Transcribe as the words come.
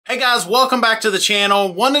Hey guys, welcome back to the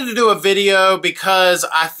channel. Wanted to do a video because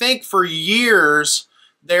I think for years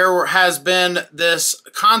there has been this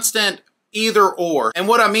constant either or. And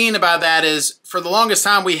what I mean by that is for the longest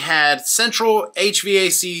time we had central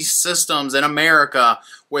HVAC systems in America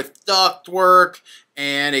with ductwork,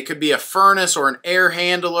 and it could be a furnace or an air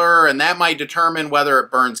handler, and that might determine whether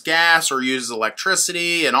it burns gas or uses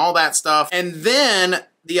electricity and all that stuff. And then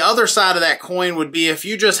the other side of that coin would be if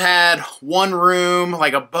you just had one room,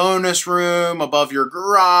 like a bonus room above your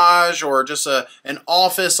garage, or just an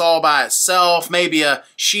office all by itself, maybe a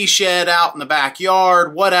she shed out in the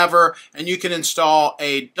backyard, whatever, and you can install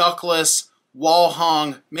a ductless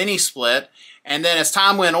wall-hung mini split. And then as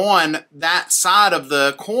time went on, that side of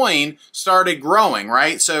the coin started growing,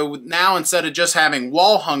 right? So now instead of just having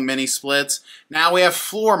wall-hung mini splits, now we have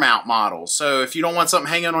floor mount models. So if you don't want something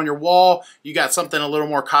hanging on your wall, you got something a little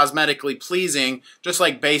more cosmetically pleasing, just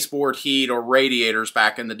like baseboard heat or radiators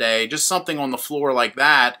back in the day, just something on the floor like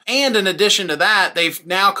that. And in addition to that, they've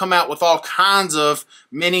now come out with all kinds of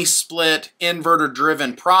mini split inverter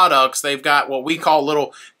driven products. They've got what we call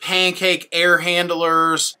little pancake air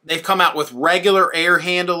handlers. They've come out with regular air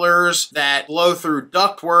handlers that blow through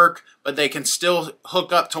ductwork, but they can still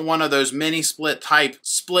hook up to one of those mini split type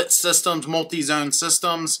split systems, multi-zone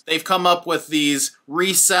systems. They've come up with these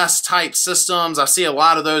recess type systems. I see a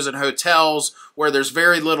lot of those in hotels where there's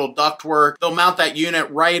very little ductwork. They'll mount that unit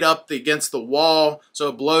right up against the wall so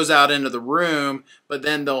it blows out into the room, but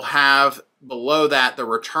then they'll have below that the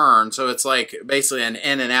return. So it's like basically an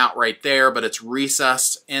in and out right there, but it's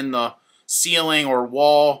recessed in the ceiling or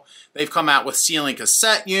wall. They've come out with ceiling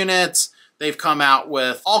cassette units. They've come out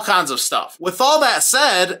with all kinds of stuff. With all that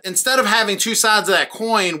said, instead of having two sides of that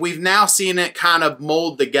coin, we've now seen it kind of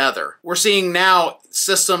mold together. We're seeing now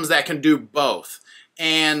systems that can do both.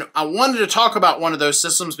 And I wanted to talk about one of those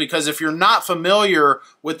systems because if you're not familiar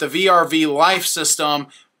with the VRV Life system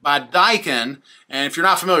by Daikin, and if you're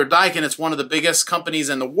not familiar with Daikin, it's one of the biggest companies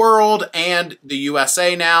in the world and the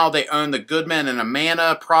USA now. They own the Goodman and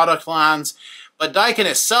Amana product lines. But Daikin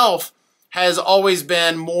itself has always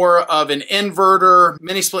been more of an inverter,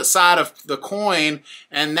 mini split side of the coin,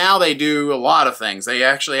 and now they do a lot of things. They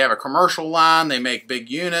actually have a commercial line, they make big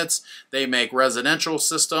units, they make residential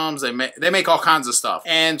systems, they make all kinds of stuff.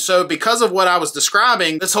 And so because of what I was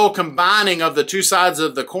describing, this whole combining of the two sides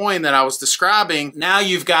of the coin that I was describing, now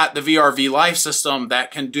you've got the VRV Life system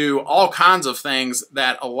that can do all kinds of things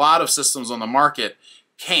that a lot of systems on the market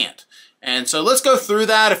can't. And so let's go through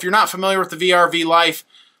that. If you're not familiar with the VRV Life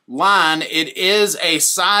line, it is a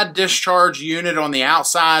side discharge unit on the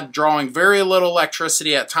outside, drawing very little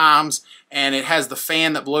electricity at times, and it has the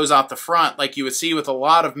fan that blows out the front like you would see with a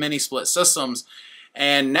lot of mini split systems.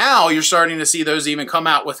 And now you're starting to see those even come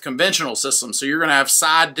out with conventional systems. So you're going to have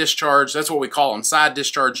side discharge. That's what we call them, side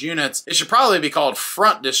discharge units. It should probably be called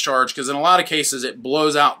front discharge because in a lot of cases it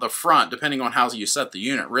blows out the front depending on how you set the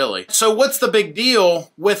unit, really. So what's the big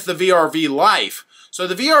deal with the VRV Life? So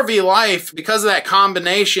the VRV Life, because of that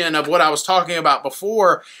combination of what I was talking about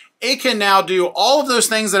before, it can now do all of those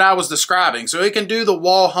things that I was describing. So it can do the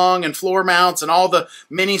wall hung and floor mounts and all the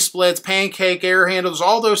mini splits, pancake air handlers,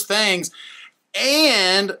 all those things.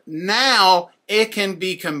 And now it can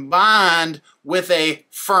be combined with a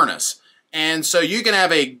furnace. And so you can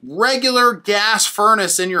have a regular gas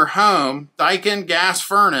furnace in your home, Daikin gas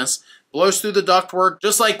furnace, blows through the ductwork,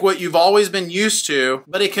 just like what you've always been used to,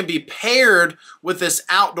 but it can be paired with this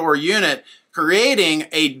outdoor unit, creating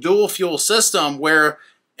a dual fuel system where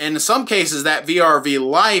in some cases that VRV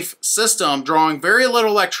Life system, drawing very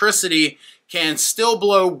little electricity, can still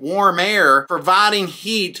blow warm air, providing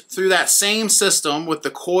heat through that same system with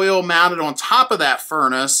the coil mounted on top of that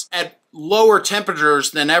furnace at lower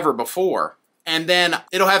temperatures than ever before. And then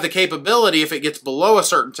it'll have the capability, if it gets below a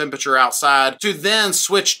certain temperature outside, to then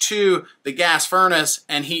switch to the gas furnace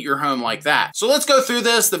and heat your home like that. So let's go through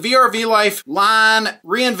this. The VRV Life line,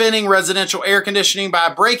 reinventing residential air conditioning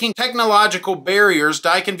by breaking technological barriers.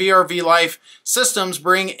 Daikin VRV Life systems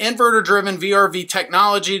bring inverter-driven VRV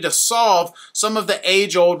technology to solve some of the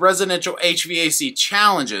age-old residential HVAC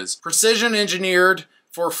challenges. Precision engineered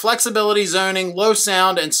for flexibility zoning, low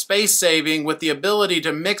sound, and space saving with the ability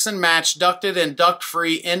to mix and match ducted and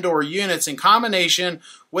duct-free indoor units in combination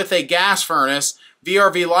with a gas furnace,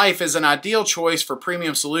 VRV Life is an ideal choice for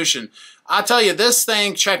premium solution. I tell you, this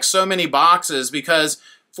thing checks so many boxes because,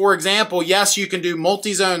 for example, yes, you can do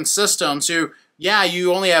multi-zone systems. So yeah,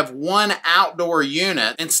 you only have one outdoor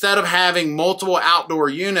unit. Instead of having multiple outdoor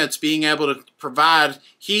units being able to provide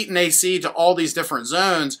heat and AC to all these different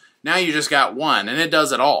zones, now you just got one, and it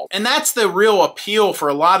does it all. And that's the real appeal for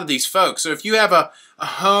a lot of these folks. So if you have a a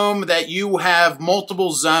home that you have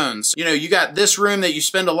multiple zones. You know, you got this room that you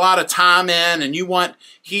spend a lot of time in and you want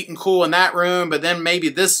heat and cool in that room, but then maybe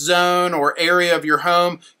this zone or area of your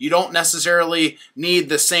home, you don't necessarily need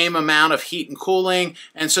the same amount of heat and cooling,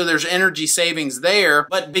 and so there's energy savings there.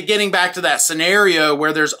 But getting back to that scenario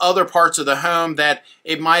where there's other parts of the home that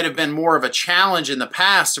it might have been more of a challenge in the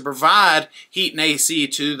past to provide heat and AC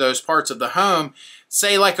to those parts of the home,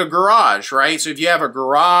 say like a garage, right? So if you have a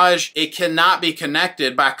garage, it cannot be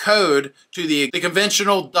connected by code to the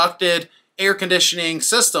conventional ducted air conditioning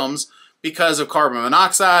systems because of carbon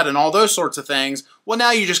monoxide and all those sorts of things. Well,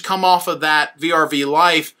 now you just come off of that VRV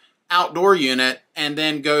Life outdoor unit and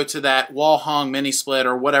then go to that wall hung mini split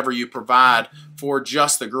or whatever you provide for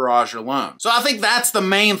just the garage alone. So I think that's the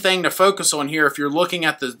main thing to focus on here if you're looking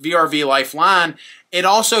at the VRV Life line. It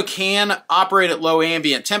also can operate at low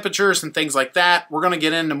ambient temperatures and things like that. We're going to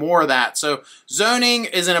get into more of that. So zoning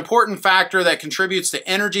is an important factor that contributes to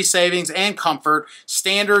energy savings and comfort.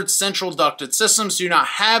 Standard central ducted systems do not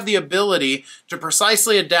have the ability to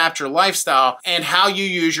precisely adapt your lifestyle and how you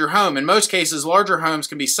use your home. In most cases, larger homes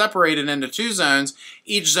can be separated into two zones,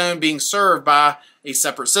 each zone being served by a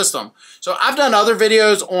separate system. So I've done other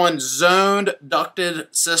videos on zoned ducted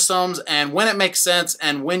systems and when it makes sense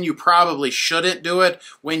and when you probably shouldn't do it,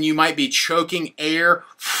 when you might be choking air,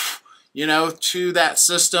 you know, to that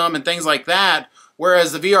system and things like that.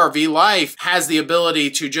 Whereas the VRV Life has the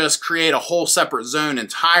ability to just create a whole separate zone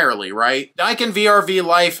entirely, right? Daikin VRV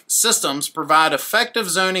Life systems provide effective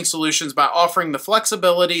zoning solutions by offering the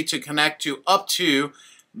flexibility to connect to up to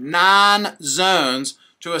 9 zones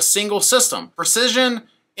to a single system. Precision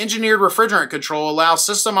engineered refrigerant control allows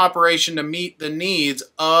system operation to meet the needs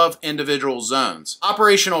of individual zones.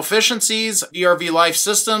 Operational efficiencies. VRV Life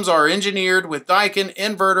systems are engineered with Daikin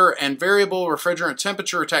inverter and variable refrigerant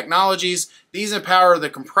temperature technologies. These empower the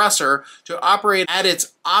compressor to operate at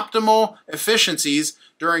its optimal efficiencies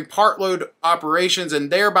during part load operations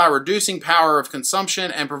and thereby reducing power of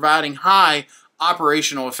consumption and providing high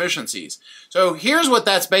operational efficiencies. So here's what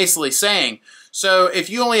that's basically saying. So if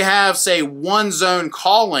you only have, say, one zone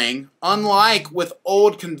calling, unlike with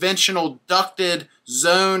old conventional ducted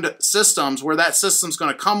zoned systems where that system's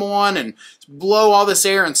going to come on and blow all this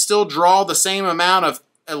air and still draw the same amount of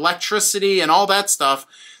electricity and all that stuff,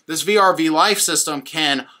 this VRV Life system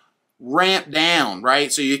can ramp down,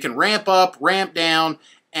 right? So you can ramp up, ramp down,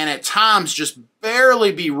 and at times just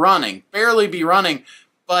barely be running.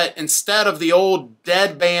 But instead of the old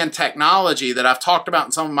deadband technology that I've talked about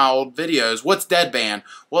in some of my old videos, what's deadband?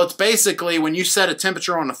 Well, it's basically when you set a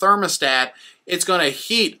temperature on a thermostat, it's going to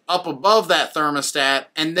heat up above that thermostat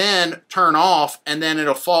and then turn off, and then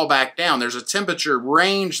it'll fall back down. There's a temperature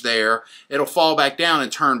range there. It'll fall back down and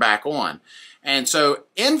turn back on. And so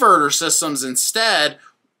inverter systems instead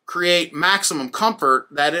create maximum comfort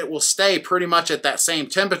that it will stay pretty much at that same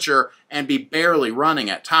temperature and be barely running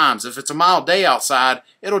at times. If it's a mild day outside,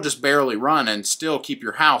 it'll just barely run and still keep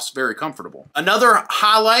your house very comfortable. Another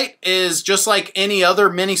highlight is just like any other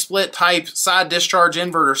mini split type side discharge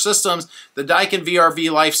inverter systems, the Daikin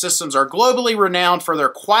VRV Life systems are globally renowned for their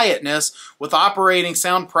quietness with operating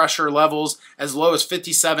sound pressure levels as low as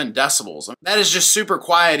 57 decibels. That is just super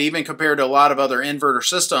quiet even compared to a lot of other inverter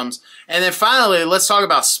systems. And then finally, let's talk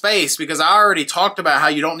about space, because I already talked about how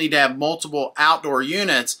you don't need to have multiple outdoor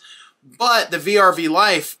units. But the VRV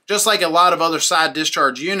Life, just like a lot of other side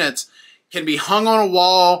discharge units, can be hung on a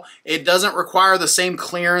wall. It doesn't require the same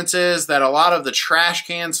clearances that a lot of the trash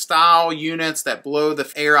can style units that blow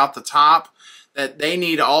the air out the top, that they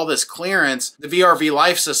need all this clearance. The VRV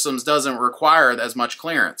Life systems doesn't require as much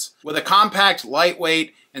clearance. With a compact,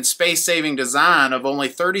 lightweight, and space-saving design of only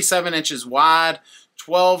 37 inches wide,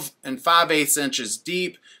 12 5/8 inches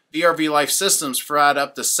deep, VRV Life systems provide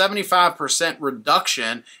up to 75%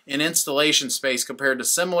 reduction in installation space compared to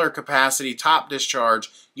similar capacity top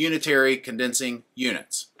discharge unitary condensing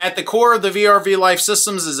units. At the core of the VRV Life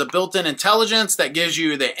systems is a built-in intelligence that gives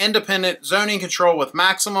you the independent zoning control with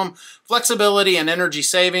maximum flexibility and energy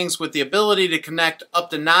savings. With the ability to connect up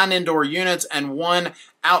to 9 indoor units and 1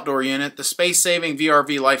 outdoor unit, the space-saving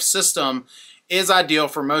VRV Life system is ideal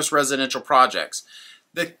for most residential projects.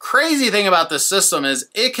 The crazy thing about this system is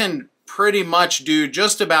it can pretty much do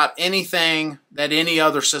just about anything that any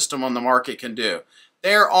other system on the market can do.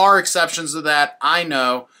 There are exceptions to that, I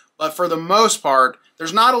know, but for the most part,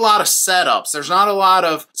 there's not a lot of setups. There's not a lot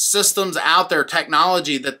of systems out there,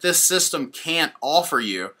 technology that this system can't offer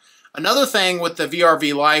you. Another thing with the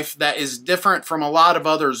VRV Life that is different from a lot of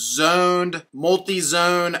other zoned,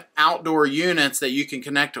 multi-zone outdoor units that you can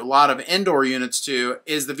connect a lot of indoor units to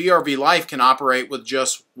is the VRV Life can operate with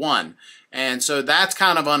just one. And so that's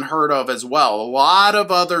kind of unheard of as well. A lot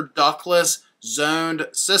of other ductless zoned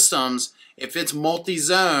systems, if it's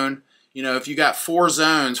multi-zone, you know, if you got 4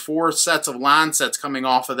 zones, 4 sets of line sets coming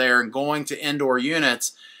off of there and going to indoor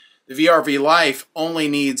units, the VRV Life only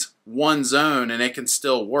needs 1 zone and it can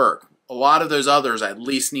still work. A lot of those others at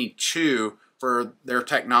least need 2 for their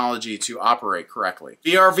technology to operate correctly.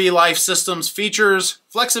 VRV Life systems features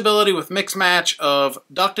flexibility with mix match of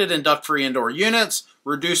ducted and duct-free indoor units,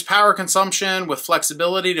 reduced power consumption with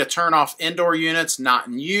flexibility to turn off indoor units not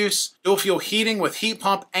in use, dual fuel heating with heat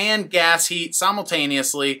pump and gas heat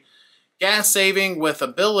simultaneously, gas saving with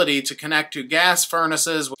ability to connect to gas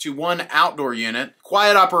furnaces to 1 outdoor unit,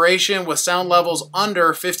 quiet operation with sound levels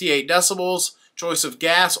under 58 decibels, choice of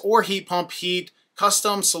gas or heat pump heat,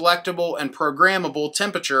 custom, selectable, and programmable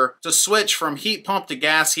temperature to switch from heat pump to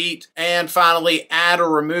gas heat, and finally add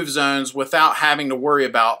or remove zones without having to worry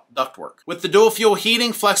about ductwork. With the dual fuel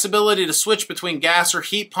heating, flexibility to switch between gas or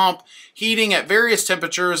heat pump heating at various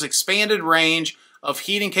temperatures, expanded range of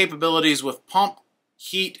heating capabilities with pump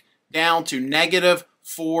heat down to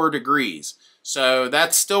 -4 degrees. So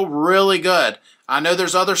that's still really good. I know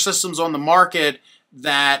there's other systems on the market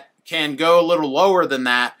that can go a little lower than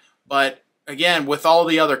that, but again, with all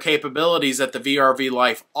the other capabilities that the VRV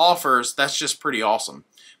Life offers, that's just pretty awesome.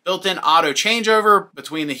 Built-in auto changeover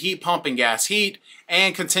between the heat pump and gas heat,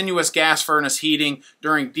 and continuous gas furnace heating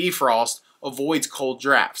during defrost avoids cold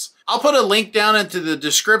drafts. I'll put a link down into the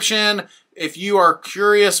description if you are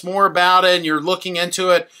curious more about it and you're looking into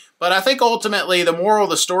it. But I think ultimately the moral of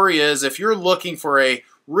the story is if you're looking for a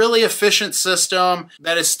really efficient system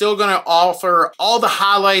that is still going to offer all the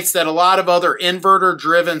highlights that a lot of other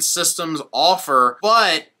inverter-driven systems offer,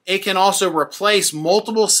 but it can also replace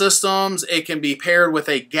multiple systems. It can be paired with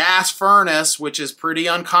a gas furnace, which is pretty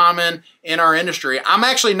uncommon in our industry. I'm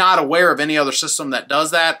actually not aware of any other system that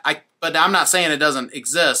does that, but I'm not saying it doesn't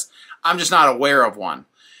exist. I'm just not aware of one.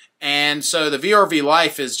 And so the VRV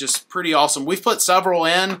Life is just pretty awesome. We've put several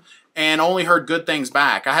in and only heard good things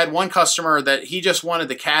back. I had one customer that he just wanted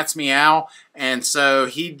the cat's meow, and so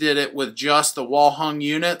he did it with just the wall-hung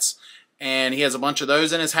units, and he has a bunch of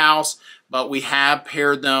those in his house, but we have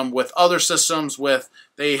paired them with other systems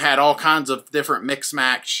they had all kinds of different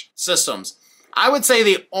mix-match systems. I would say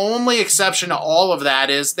the only exception to all of that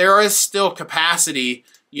is there is still capacity,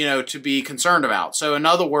 you know, to be concerned about. So in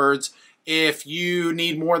other words, if you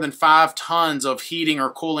need more than 5 tons of heating or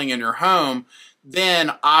cooling in your home,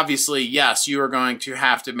 then obviously, yes, you are going to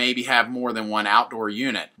have to maybe have more than 1 outdoor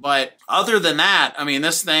unit. But other than that, I mean,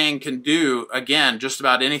 this thing can do, again, just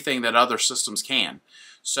about anything that other systems can.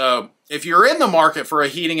 So if you're in the market for a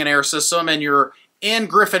heating and air system and you're in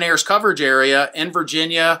Griffin Air's coverage area in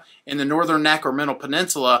Virginia, in the Northern Neck or Middle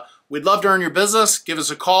Peninsula, we'd love to earn your business. Give us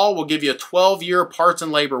a call. We'll give you a 12-year parts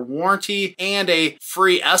and labor warranty and a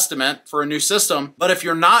free estimate for a new system. But if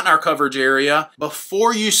you're not in our coverage area,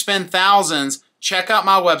 before you spend thousands, check out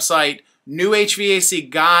my website,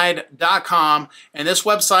 newhvacguide.com, and this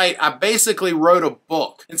website, I basically wrote a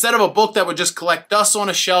book. Instead of a book that would just collect dust on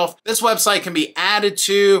a shelf, this website can be added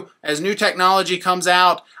to as new technology comes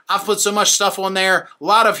out. I've put so much stuff on there. A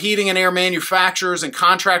lot of heating and air manufacturers and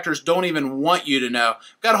contractors don't even want you to know.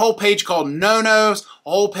 I've got a whole page called No-Nos, a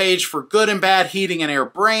whole page for good and bad heating and air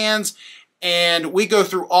brands, and we go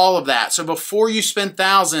through all of that. So before you spend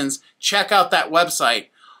thousands, check out that website.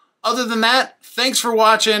 Other than that, thanks for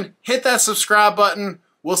watching. Hit that subscribe button.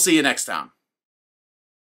 We'll see you next time.